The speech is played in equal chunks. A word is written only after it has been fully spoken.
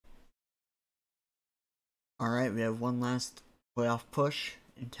Alright, we have one last playoff push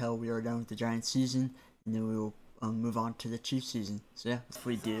until we are done with the Giants season, and then we will move on to the Chiefs season. So yeah, if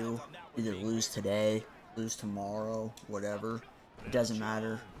we do either lose today, lose tomorrow, whatever, it doesn't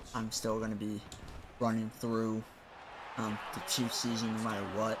matter. I'm still going to be running through the Chiefs season no matter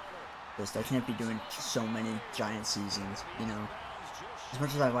what, because I can't be doing so many Giant seasons, you know. As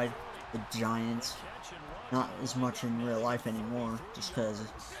much as I like the Giants, not as much in real life anymore, just because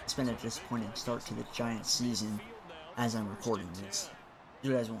it's been a disappointing start to the Giants season as I'm recording this.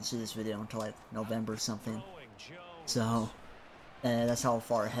 You guys won't see this video until like November or something, so that's how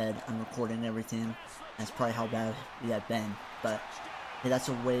far ahead I'm recording everything. That's probably how bad we have been, but hey, that's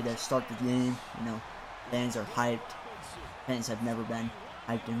a way to start the game. You know, fans are hyped. Fans have never been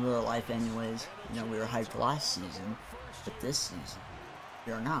hyped in real life anyways. You know, we were hyped last season, but this season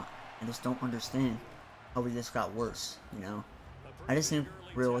we are not. I just don't understand how we just got worse, you know. I just think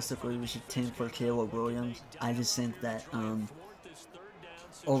realistically we should tank for Caleb Williams. I just think that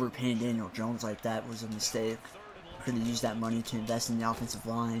overpaying Daniel Jones like that was a mistake. We could have used that money to invest in the offensive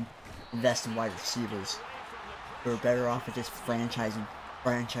line, invest in wide receivers. We were better off at just franchise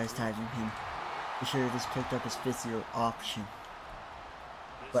tagging him. We should have just picked up his 5th-year option.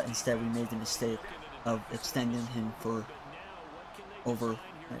 But instead we made the mistake of extending him for over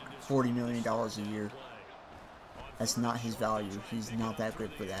like $40 million a year. That's not his value. He's not that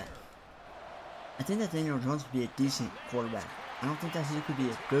good for that. I think that Daniel Jones could be a decent quarterback. I don't think that he could be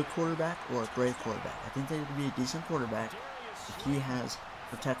a good quarterback or a great quarterback. I think that he could be a decent quarterback if he has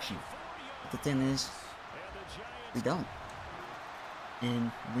protection. But the thing is, we don't.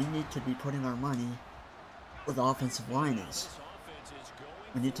 And we need to be putting our money where the offensive line is.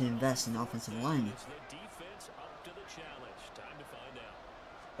 We need to invest in offensive linemen.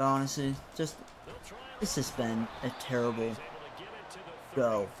 But honestly, it's just been a terrible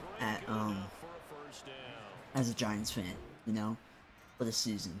go at as a Giants fan, you know, for the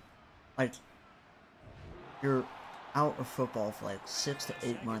season. Like, you're out of football for like 6 to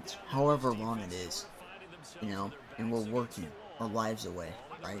 8 months, however long it is, you know, and we're working our lives away,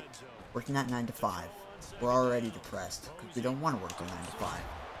 right? Working at 9 to 5. We're already depressed because we don't want to work at 9 to 5.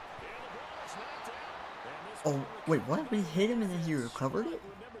 Oh, wait, what? We hit him and then he recovered it?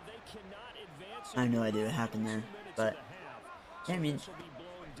 I have no idea what happened there, but yeah, I mean,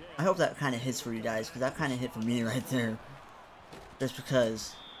 I hope that kind of hits for you guys, because that kind of hit for me right there, just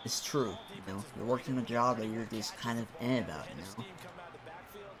because it's true, you know, you're working a job that you're just kind of about, you know,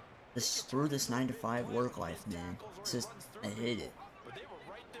 just through this 9 to 5 work life, man. It's just, I hate it.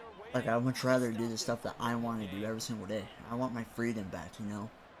 Like, I'd much rather do the stuff that I want to do every single day. I want my freedom back, you know.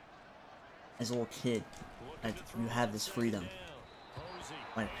 As a little kid, like, you have this freedom.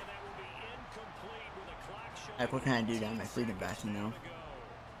 Like, what can I do to have my freedom back, you know?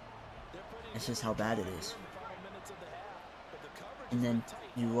 That's just how bad it is. And then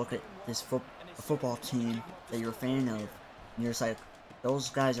you look at this football team that you're a fan of, and you're just like,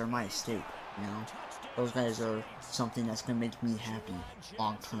 those guys are my escape, you know? Those guys are something that's going to make me happy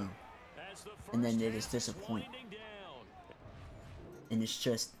long term. And then they just disappoint. And it's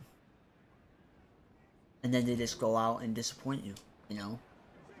just... And then they just go out and disappoint you, you know?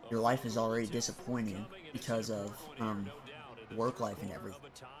 Your life is already disappointing because of work life and everything.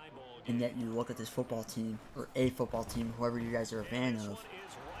 And yet you look at this football team, or a football team, whoever you guys are a fan of,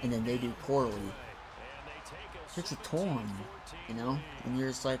 and then they do poorly. It takes a toll on you, you know? And you're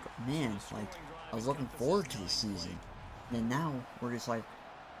just like, man, like, I was looking forward to this season. And then now, we're just like,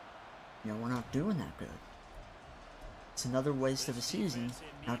 you know, we're not doing that good. It's another waste of a season,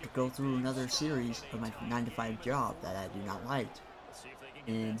 now to go through another series of my 9 to 5 job that I do not like.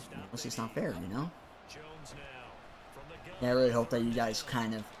 And you know, it's just not fair, you know? Yeah, I really hope that you guys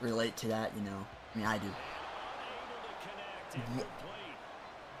kind of relate to that, you know? I mean, I do.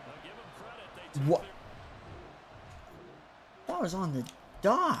 What? That was on the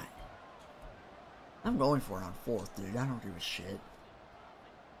dot. I'm going for it on 4th, dude. I don't give a shit.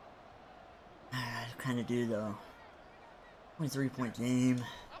 I kind of do, though. 23-point game.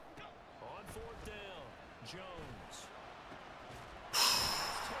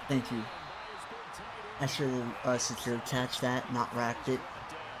 Thank you. I should have secured catch that, not racked it.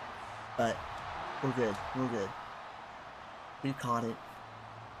 But we're good. We're good. We caught it.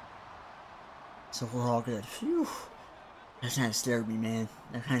 So we're all good. Phew. That kind of scared me, man.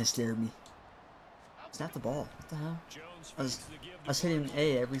 That kind of scared me. Snap the ball. What the hell? I was hitting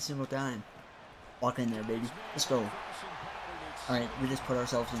A every single time. Walk in there, baby. Let's go. Alright, we just put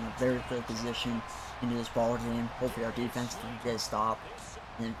ourselves in a very good position into this ball game. Hopefully our defense can get a stop.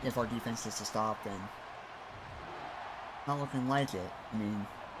 And if our defense gets a stop, then not looking like it. I mean,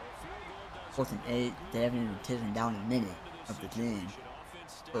 4th and 8. They haven't even taken down a minute of the game.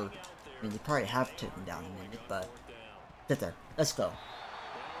 Or, I mean, they probably have taken down a minute, but sit there. Let's go.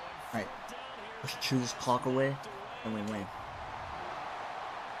 Alright. Let's chew this clock away, and we win.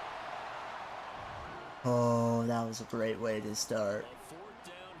 Oh, that was a great way to start.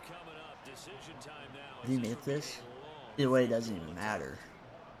 Did he make this? Either way, it doesn't even matter.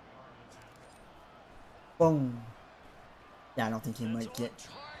 Boom. Yeah, I don't think he might get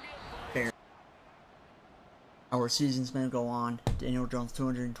fair. Our season's gonna go on. Daniel Jones,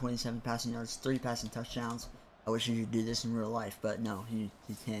 227 passing yards, 3 passing touchdowns. I wish he could do this in real life, but no, he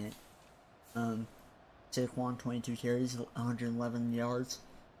can't. Saquon, 22 carries, 111 yards,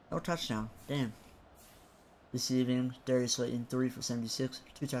 no touchdown. Damn. Receiving, Darius Slayton, 3 for 76,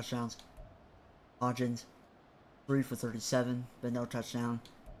 2 touchdowns. Hodgins, 3 for 37, but no touchdown.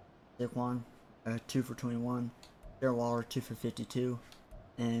 Saquon, 2 for 21. Darren Waller, 2 for 52.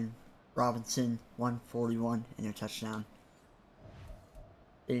 And Robinson, 141 and a touchdown.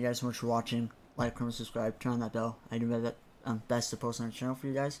 Thank you guys so much for watching. Like, comment, subscribe, turn on that bell. I do my best to post on the channel for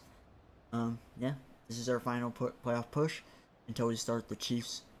you guys. Yeah, this is our final playoff push until we start the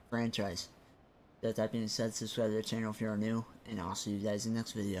Chiefs franchise. That being said, subscribe to the channel if you are new, and I'll see you guys in the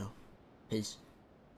next video. Peace.